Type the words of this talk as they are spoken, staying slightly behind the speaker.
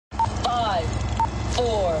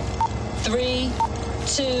4, 3,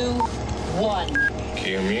 2, 1.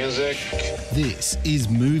 Cue music. This is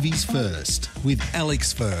Movies First with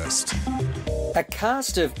Alex First. A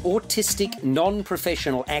cast of autistic,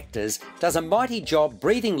 non-professional actors does a mighty job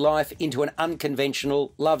breathing life into an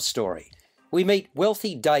unconventional love story. We meet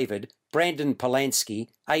wealthy David, Brandon Polanski,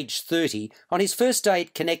 aged 30, on his first day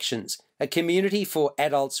at Connections, a community for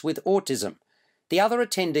adults with autism. The other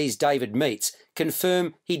attendees David meets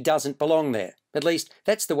confirm he doesn't belong there. At least,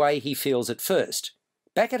 that's the way he feels at first.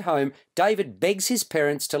 Back at home, David begs his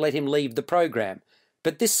parents to let him leave the program,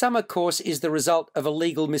 but this summer course is the result of a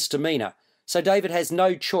legal misdemeanour, so David has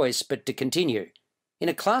no choice but to continue. In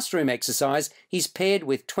a classroom exercise, he's paired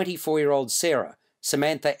with 24-year-old Sarah,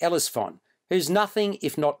 Samantha Ellisfon, who's nothing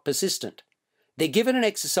if not persistent. They're given an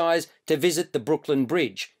exercise to visit the Brooklyn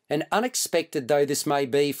Bridge, and unexpected though this may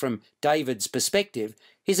be from David's perspective,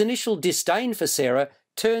 his initial disdain for Sarah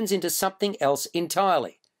turns into something else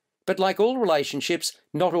entirely. But like all relationships,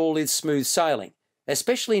 not all is smooth sailing,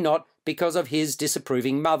 especially not because of his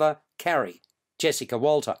disapproving mother, Carrie, Jessica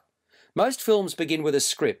Walter. Most films begin with a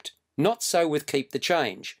script, not so with Keep the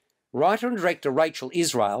Change. Writer and director Rachel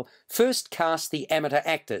Israel first cast the amateur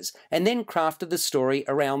actors and then crafted the story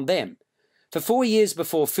around them. For 4 years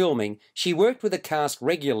before filming, she worked with the cast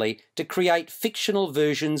regularly to create fictional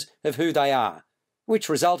versions of who they are, which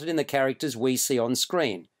resulted in the characters we see on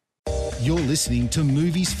screen. You're listening to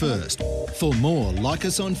Movies First. For more, like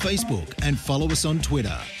us on Facebook and follow us on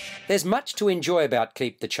Twitter. There's much to enjoy about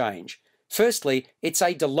Keep the Change. Firstly, it's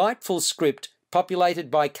a delightful script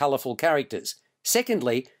populated by colourful characters.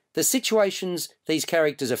 Secondly, the situations these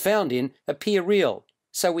characters are found in appear real,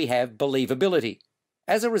 so we have believability.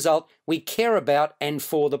 As a result, we care about and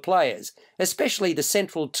for the players, especially the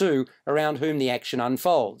central two around whom the action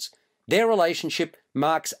unfolds. Their relationship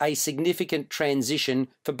marks a significant transition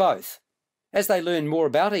for both. As they learn more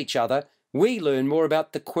about each other, we learn more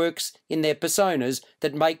about the quirks in their personas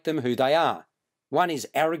that make them who they are. One is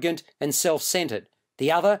arrogant and self-centred,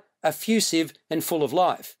 the other effusive and full of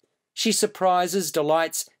life. She surprises,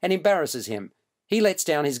 delights and embarrasses him. He lets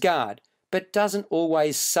down his guard, but doesn't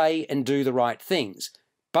always say and do the right things.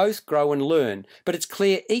 Both grow and learn, but it's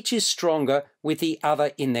clear each is stronger with the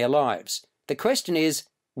other in their lives. The question is,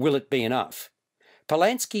 will it be enough?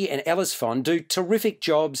 Polanski and Ellisfon do terrific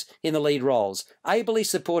jobs in the lead roles, ably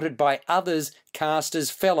supported by others cast as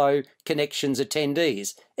fellow Connections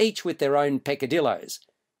attendees, each with their own peccadillos.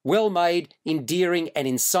 Well-made, endearing and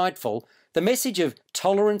insightful, the message of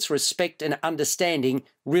tolerance, respect and understanding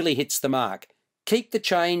really hits the mark. Keep the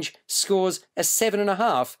Change scores a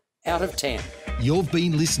 7.5 out of 10. You've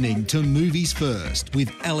been listening to Movies First with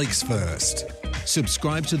Alex First.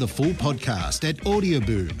 Subscribe to the full podcast at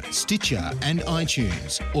Audioboom, Stitcher and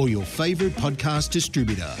iTunes, or your favourite podcast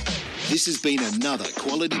distributor. This has been another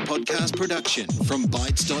quality podcast production from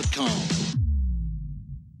Bytes.com.